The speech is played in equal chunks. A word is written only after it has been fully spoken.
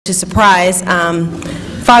To surprise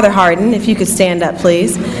Father Hardin, if you could stand up,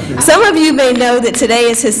 please. Some of you may know that today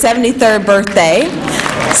is his 73rd birthday.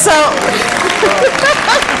 So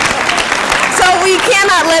we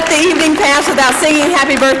cannot let the evening pass without singing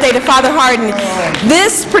happy birthday to Father Hardin.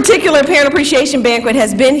 This particular Parent Appreciation Banquet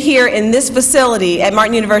has been here in this facility at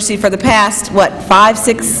Martin University for the past,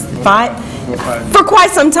 for quite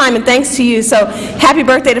some time, and thanks to you. So happy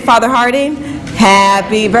birthday to Father Hardin.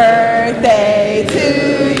 Happy birthday to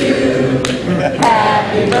you.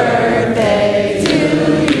 Happy birthday to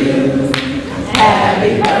you.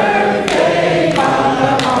 Happy birthday,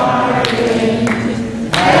 Father Hardin.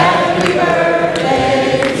 Happy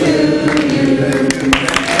birthday to you.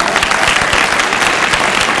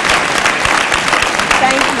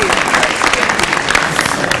 Thank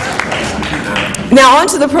you. Now on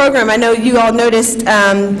to the program. I know you all noticed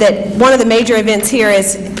that one of the major events here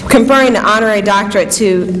is conferring the Honorary Doctorate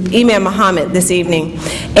to Imam Mohammed this evening.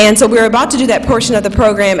 And so we're about to do that portion of the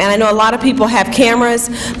program, and I know a lot of people have cameras,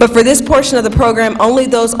 but for this portion of the program, only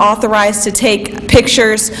those authorized to take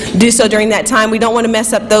pictures do so during that time. We don't want to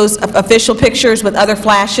mess up those official pictures with other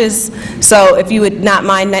flashes, so if you would not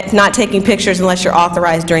mind not taking pictures unless you're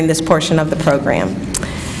authorized during this portion of the program.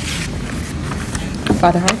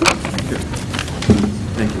 Father Hardin?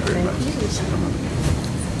 Thank you very much.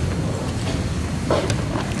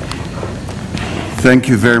 Thank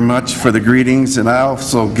you very much for the greetings, and I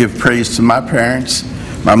also give praise to my parents,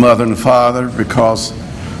 my mother and father, because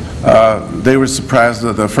they were surprised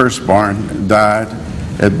that the firstborn died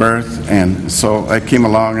at birth, and so I came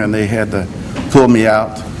along and they had to pull me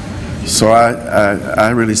out. So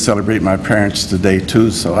I really celebrate my parents today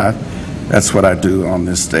too, so that's what I do on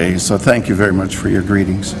this day. So thank you very much for your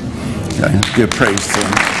greetings. I give praise to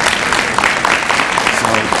them.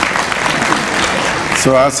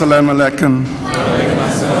 So assalamu alaikum.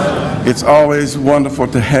 It's always wonderful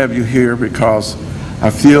to have you here, because I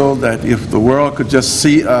feel that if the world could just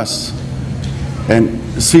see us and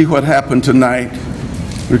see what happened tonight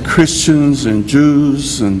with Christians and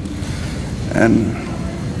Jews and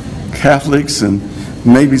Catholics and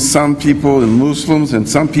maybe some people and Muslims, and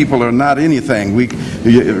some people are not anything. We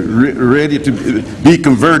ready to be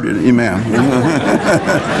converted, Imam.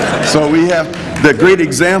 So we have the great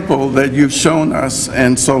example that you've shown us,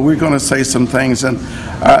 and so we're going to say some things, and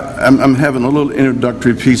I'm having a little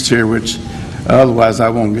introductory piece here, which otherwise I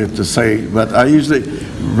won't get to say, but I usually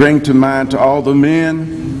bring to mind to all the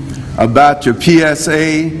men about your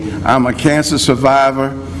PSA. I'm a cancer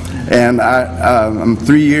survivor, and I'm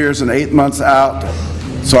 3 years and 8 months out.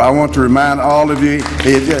 So I want to remind all of you,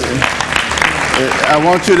 I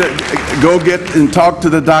want you to go get and talk to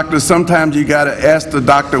the doctor. Sometimes you got to ask the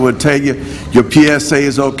doctor, will tell you your PSA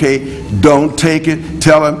is okay. Don't take it.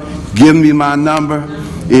 Tell him, give me my number.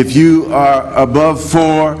 If you are above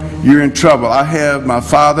 4, you're in trouble. My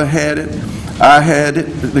father had it. I had it,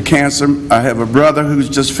 the cancer. I have a brother who's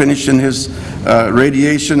just finishing his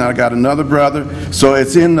radiation. I got another brother. So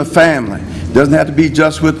it's in the family. It doesn't have to be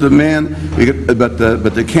just with the men, but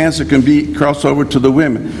the cancer can be crossed over to the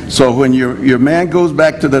women. So when your man goes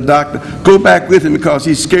back to the doctor, go back with him, because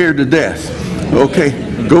he's scared to death. Okay,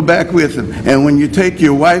 go back with him. And when you take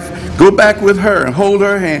your wife, go back with her and hold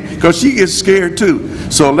her hand, because she gets scared too.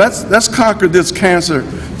 So let's conquer this cancer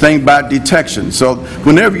thing by detection. So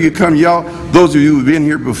whenever you come, y'all, those of you who've been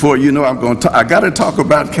here before, you know I got to talk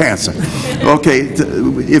about cancer. Okay,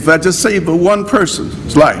 if I just save one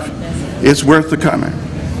person's life, it's worth the comment.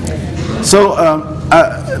 So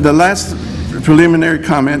the last preliminary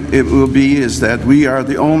comment is that we are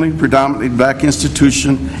the only predominantly black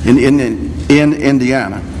institution in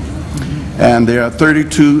Indiana, and there are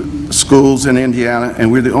 32 schools in Indiana,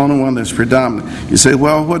 and we're the only one that's predominant. You say,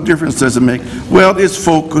 well, what difference does it make? Well, it's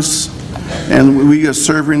focus, and we are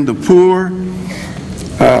serving the poor,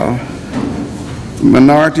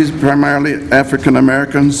 minorities, primarily African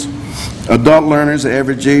Americans, adult learners, the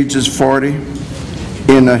average age is 40,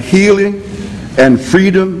 in a healing and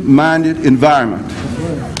freedom-minded environment.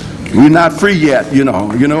 We're not free yet, you know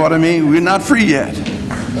what I mean? We're not free yet.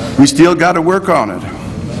 We still got to work on it.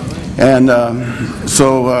 And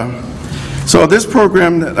so this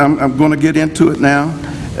program, that I'm going to get into it now,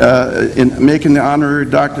 in making the honorary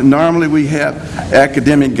doctorate. Normally we have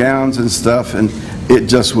academic gowns and stuff, and it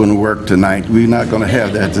just wouldn't work tonight. We're not going to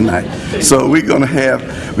have that tonight. So we're going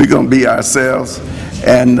to be ourselves,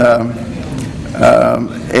 and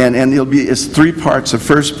it's 3 parts. The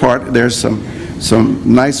first part, there's some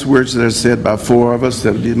nice words that are said by 4 of us.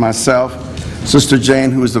 That'll be myself, Sister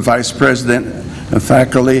Jane, who is the vice president and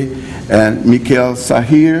faculty, and Mikhail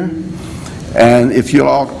Sahir, And if you'll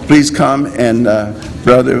all please come and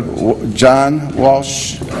Brother John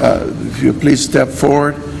Walsh, if you please step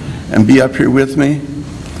forward and be up here with me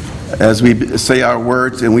as we say our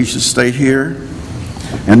words, and we should stay here.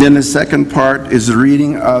 And then the second part is the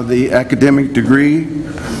reading of the academic degree,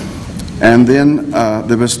 and then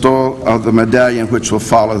the bestowal of the medallion, which will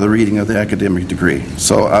follow the reading of the academic degree.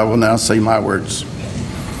 So I will now say my words.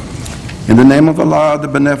 In the name of Allah, the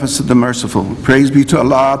Beneficent, the Merciful, praise be to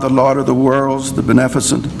Allah, the Lord of the worlds, the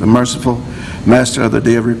Beneficent, the Merciful, Master of the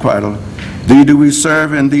Day of Requital. Thee do we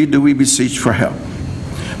serve, and Thee do we beseech for help.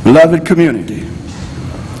 Beloved community,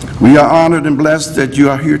 we are honored and blessed that you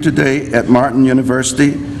are here today at Martin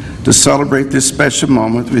University to celebrate this special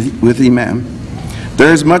moment with Imam.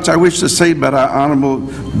 There is much I wish to say about our Honorable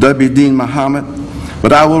W. Deen Mohammed,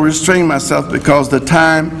 but I will restrain myself because the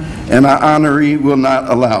time and our honoree will not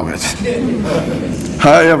allow it.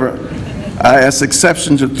 However, I ask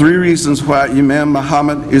exception to 3 reasons why Imam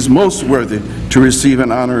Mohammed is most worthy to receive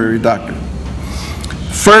an honorary doctorate.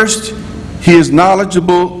 First, he is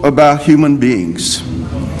knowledgeable about human beings.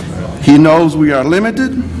 He knows we are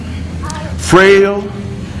limited, frail,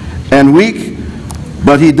 and weak,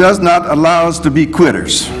 but he does not allow us to be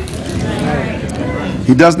quitters.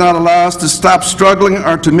 He does not allow us to stop struggling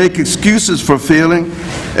or to make excuses for failing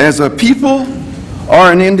as a people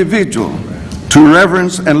or an individual, to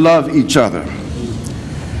reverence and love each other.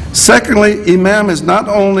 Secondly, Imam is not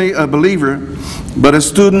only a believer, but a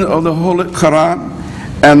student of the Holy Quran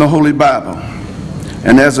and the Holy Bible.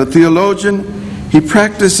 And as a theologian, he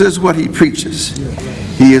practices what he preaches.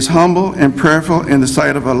 He is humble and prayerful in the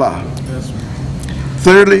sight of Allah.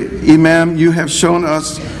 Thirdly, Imam, you have shown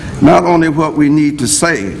us not only what we need to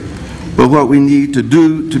say, but what we need to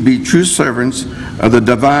do to be true servants of the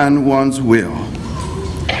Divine One's will.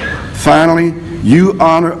 Finally, you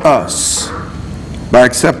honor us by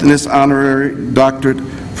accepting this honorary doctorate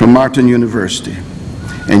from Martin University.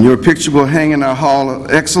 And your picture will hang in our Hall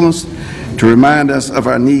of Excellence to remind us of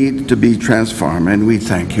our need to be transformed. And we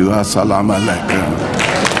thank you. Assalamu alaikum.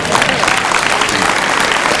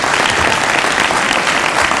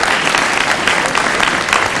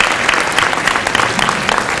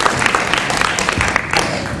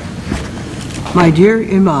 My dear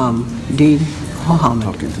Imam Deen Mohammed.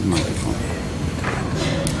 Talk into the microphone.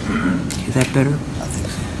 Is that better? I think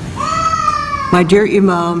so. My dear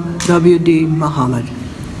Imam W. Deen Mohammed,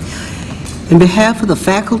 in behalf of the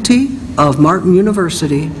faculty of Martin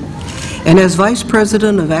University and as Vice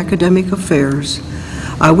President of Academic Affairs,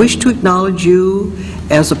 I wish to acknowledge you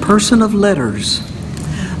as a person of letters,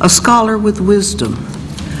 a scholar with wisdom,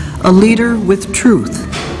 a leader with truth,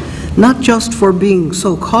 not just for being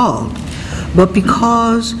so called, but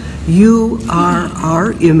because you are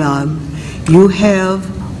our Imam. You have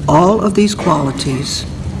all of these qualities: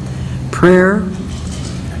 prayer,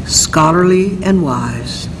 scholarly, and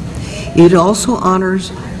wise. It also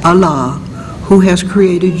honors Allah, who has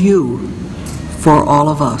created you for all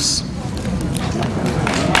of us.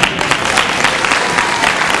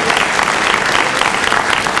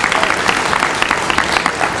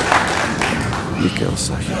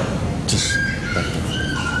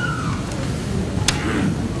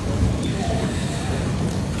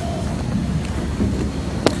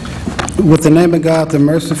 With the name of God, the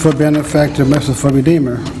merciful benefactor, merciful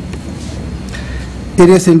redeemer, it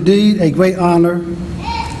is indeed a great honor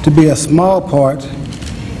to be a small part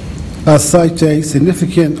of such a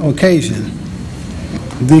significant occasion,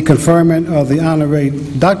 the conferment of the honorary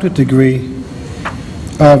doctorate degree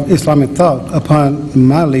of Islamic thought upon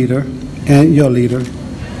my leader and your leader,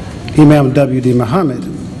 Imam W. Deen Mohammed.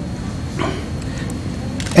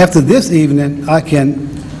 After this evening, I can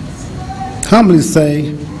humbly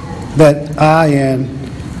say that I and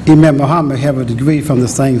Imam Mohammed have a degree from the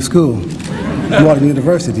same school, Martin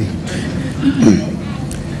University.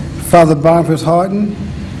 Father Boniface Hardin,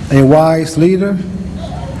 a wise leader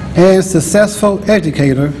and successful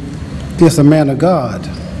educator, is a man of God.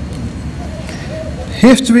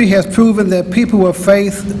 History has proven that people of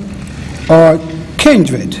faith are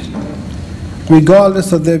kindred,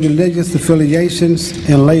 regardless of their religious affiliations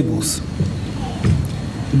and labels.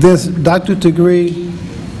 This doctorate degree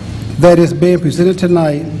that is being presented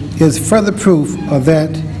tonight is further proof of that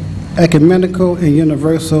ecumenical and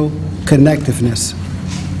universal connectiveness.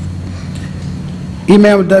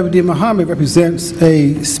 Imam W. Deen Mohammed represents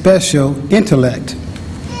a special intellect,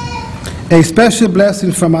 a special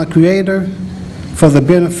blessing from our Creator for the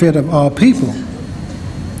benefit of all people.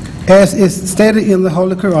 As is stated in the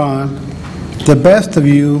Holy Quran, the best of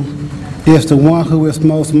you is the one who is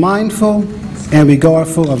most mindful and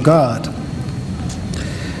regardful of God.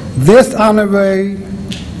 This honorary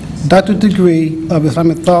doctorate degree of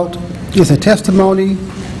Islamic thought is a testimony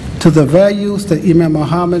to the values that Imam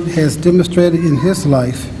Mohammed has demonstrated in his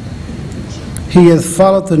life. He has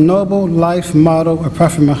followed the noble life model of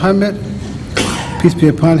Prophet Muhammad, peace be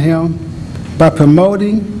upon him, by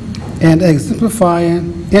promoting and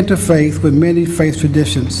exemplifying interfaith with many faith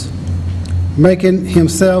traditions, making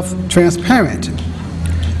himself transparent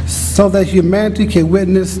so that humanity can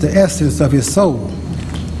witness the essence of his soul.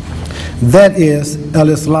 That is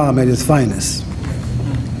Al-Islam at its finest.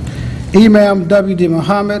 Imam W. Deen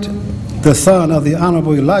Mohammed, the son of the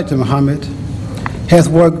Honorable Elijah Muhammad, has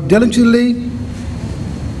worked diligently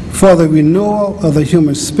for the renewal of the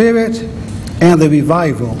human spirit and the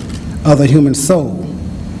revival of the human soul.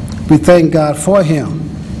 We thank God for him,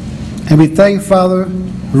 and we thank Father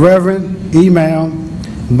Reverend Imam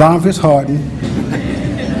Boniface Hardin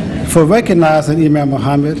for recognizing Imam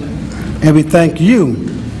Mohammed, and we thank you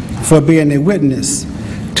for being a witness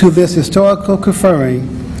to this historical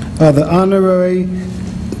conferring of the Honorary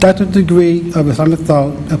Doctorate degree of Islamic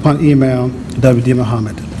thought upon Imam W. Deen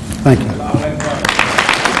Mohammed. Thank you.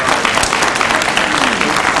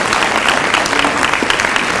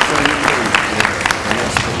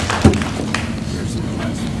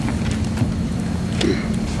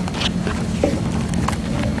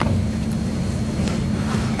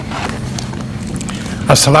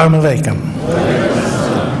 Assalamu alaikum.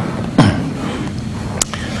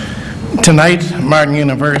 Tonight, Martin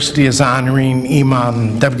University is honoring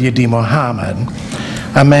Imam W. Deen Mohammed,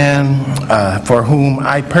 a man for whom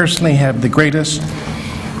I personally have the greatest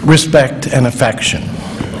respect and affection.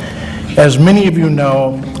 As many of you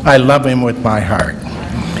know, I love him with my heart,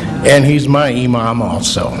 and he's my Imam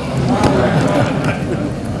also.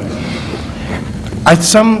 I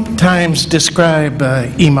sometimes describe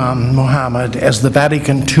Imam Mohammed as the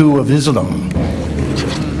Vatican II of Islam.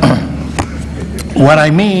 What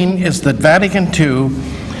I mean is that Vatican II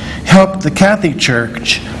helped the Catholic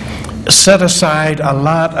Church set aside a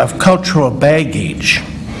lot of cultural baggage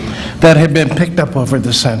that had been picked up over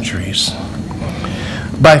the centuries.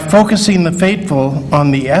 By focusing the faithful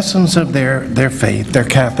on the essence of their faith, their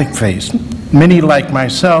Catholic faith, many like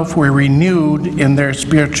myself were renewed in their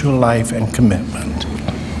spiritual life and commitment.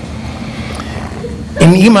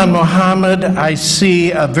 In Imam Mohammed, I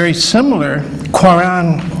see a very similar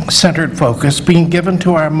Quran-centered focus being given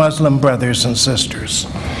to our Muslim brothers and sisters.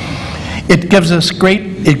 It gives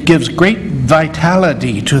great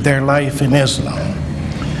vitality to their life in Islam.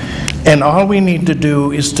 And all we need to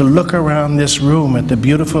do is to look around this room at the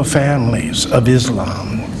beautiful families of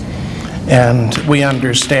Islam, and we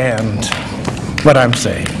understand what I'm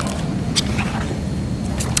saying.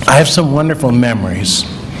 I have some wonderful memories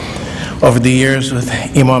over the years with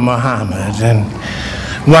Imam Mohammed, and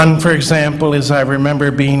one, for example, is I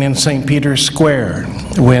remember being in St. Peter's Square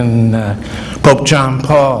when Pope John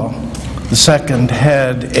Paul II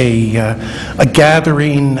had a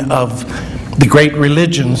gathering of the great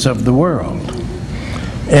religions of the world.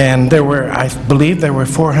 And there were, I believe there were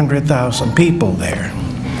 400,000 people there.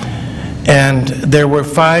 And there were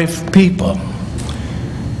 5 people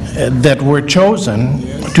that were chosen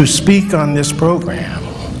to speak on this program.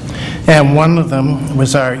 And one of them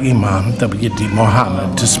was our Imam W. Deen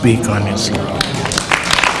Mohammed to speak on Islam.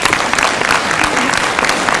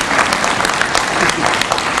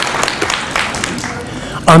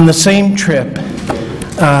 On the same trip,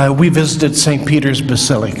 we visited St. Peter's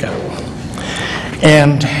Basilica.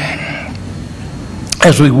 And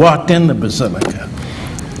as we walked in the Basilica,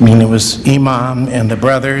 I mean, it was Imam and the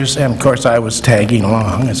brothers, and of course I was tagging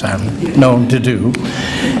along, as I'm known to do.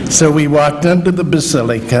 So we walked into the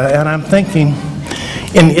Basilica, and I'm thinking,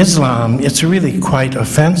 in Islam, it's really quite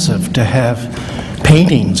offensive to have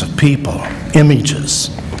paintings of people, images,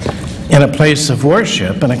 in a place of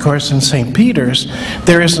worship. And of course, in St. Peter's,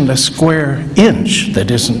 there isn't a square inch that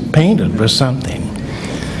isn't painted with something.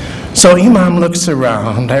 So Imam looks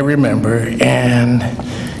around, I remember, and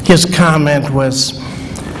his comment was,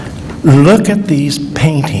 "Look at these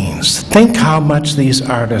paintings. Think how much these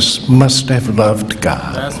artists must have loved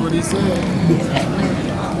God." That's what he said.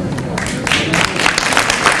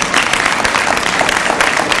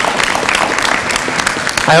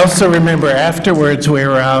 I also remember afterwards we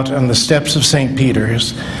were out on the steps of St.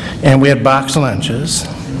 Peter's, and we had box lunches,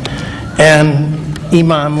 and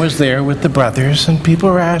Imam was there with the brothers, and people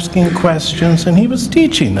were asking questions, and he was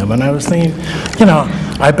teaching them. And I was thinking, you know,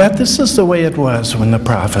 I bet this is the way it was when the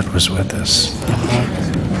Prophet was with us.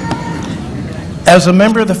 As a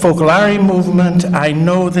member of the Focolare movement, I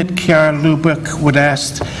know that Chiara Lubbock would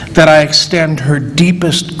ask that I extend her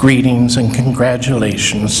deepest greetings and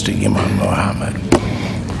congratulations to Imam Mohammed.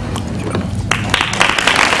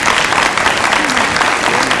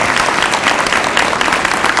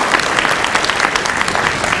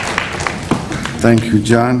 Thank you,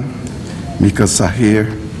 John. Mika Sahir.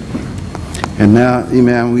 And now,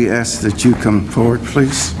 Imam, we ask that you come forward,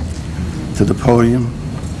 please, to the podium.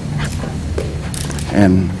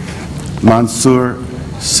 And Mansour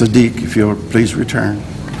Sadiq, if you'll please return.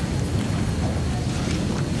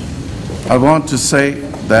 I want to say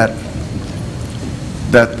that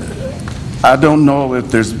I don't know if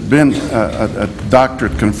there's been a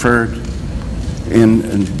doctorate conferred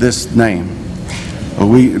in this name.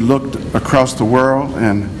 We looked across the world,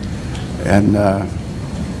 and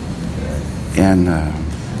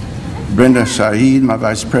Brenda Shahid, my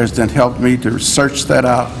vice president, helped me to search that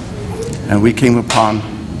out, and we came upon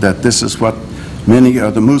that this is what many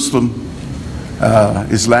of the Muslim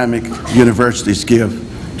Islamic universities give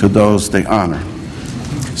to those they honor.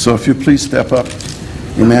 So if you please step up,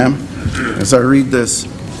 Imam, as I read this.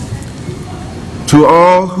 To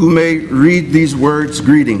all who may read these words,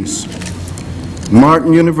 greetings.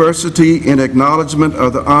 Martin University, in acknowledgement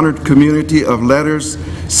of the honored community of letters,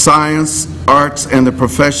 science, arts, and the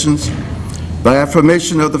professions, by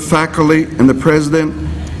affirmation of the faculty and the president,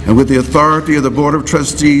 and with the authority of the Board of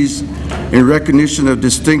Trustees, in recognition of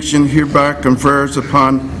distinction, hereby confers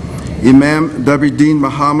upon Imam W. Deen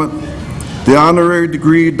Mohammed the honorary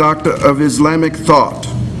degree Doctor of Islamic Thought.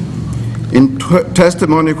 In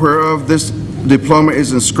testimony whereof this diploma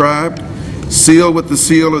is inscribed, sealed with the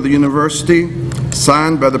seal of the university,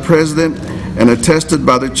 signed by the president, and attested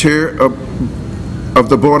by the chair of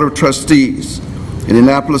the Board of Trustees.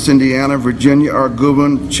 Indianapolis, Indiana, Virginia, our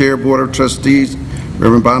Goodwin, Chair, Board of Trustees,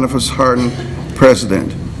 Reverend Boniface Hardin,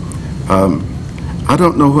 President. I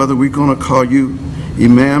don't know whether we're going to call you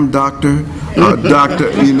Imam Doctor or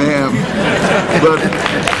Dr. Imam, but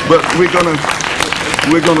we're going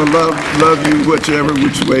to love you whichever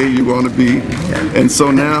which way you want to be. And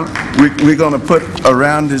so now we're going to put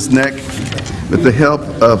around his neck, with the help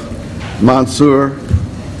of Mansour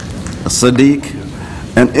Sadiq,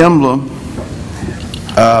 an emblem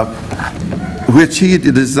which he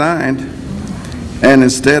designed, and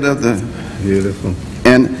instead of the beautiful,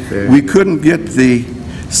 and we couldn't get the,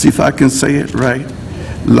 see if I can say it right,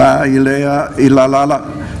 La ilaha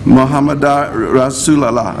illallah Muhammadah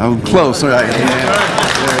Rasulallah. I'm close, right?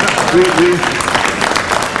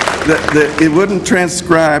 It wouldn't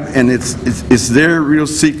transcribe, and it's there real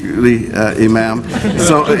secretly, Imam,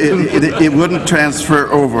 so it wouldn't transfer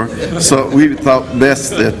over. So we thought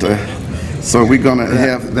best that, so we're going to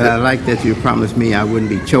have... But I like that you promised me I wouldn't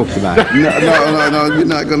be choked by it. No, you're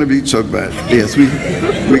not going to be choked by it. Yes,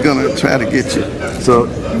 we're going to try to get you. So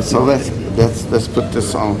let's put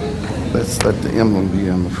this on. Let's let the emblem be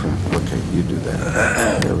on the front. Okay, you do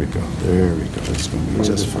that. There we go. There we go. It's going to be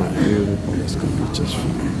just fine. It's going to be just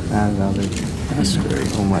fine. I love it. That's great.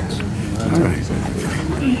 So much. All right.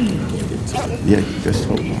 Yeah, just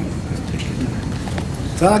hold on. Let's take it.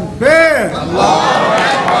 Takbir! Allahu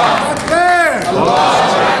Akbar! Takbir! Allahu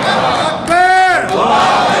Akbar! Takbir!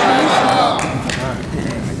 Allahu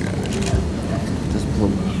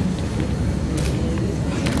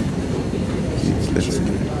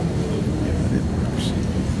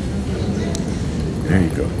There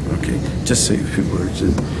you go. Okay. Just say a few words,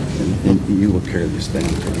 and you will carry this down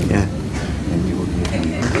for him. Yeah. And you will give him.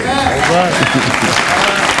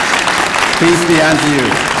 Peace be unto you.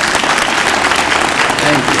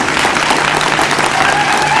 Thank you.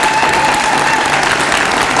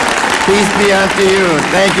 Peace be unto you.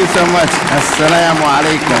 Thank you so much. Assalamu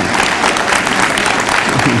alaikum.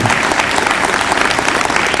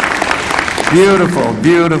 Beautiful,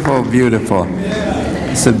 beautiful, beautiful.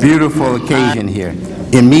 It's a beautiful occasion here.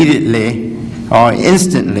 Immediately or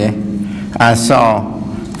instantly, I saw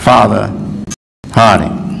Father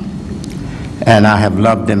Hardin, and I have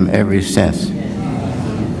loved him ever since.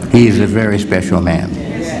 He's a very special man.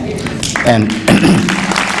 And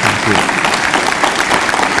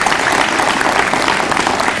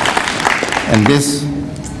and this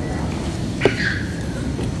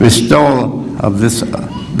bestowal of this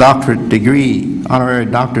doctorate degree, honorary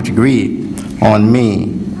doctorate degree on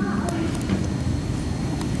me,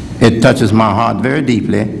 it touches my heart very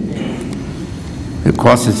deeply,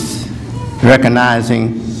 because it's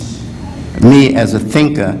recognizing me as a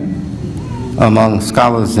thinker among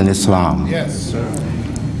scholars in Islam. Yes, sir.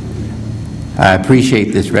 I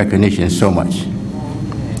appreciate this recognition so much.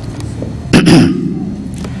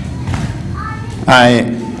 I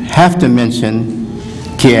have to mention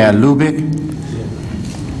Kia Lubick.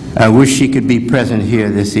 I wish she could be present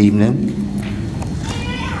here this evening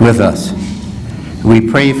with us. We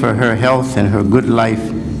pray for her health and her good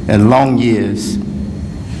life and long years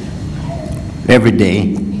every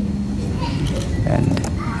day. And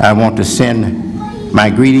I want to send my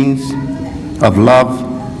greetings of love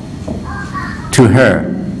to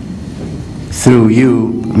her through you,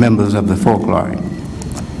 members of the folklore.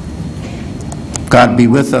 God be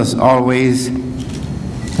with us always,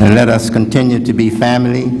 and let us continue to be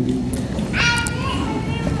family,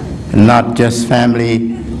 and not just family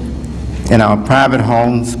in our private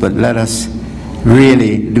homes, but let us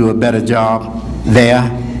really do a better job there.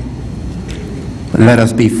 Let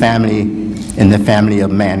us be family in the family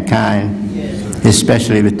of mankind,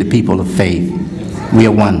 especially with the people of faith. We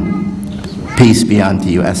are one. Peace be unto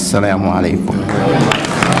you. Assalamu alaikum.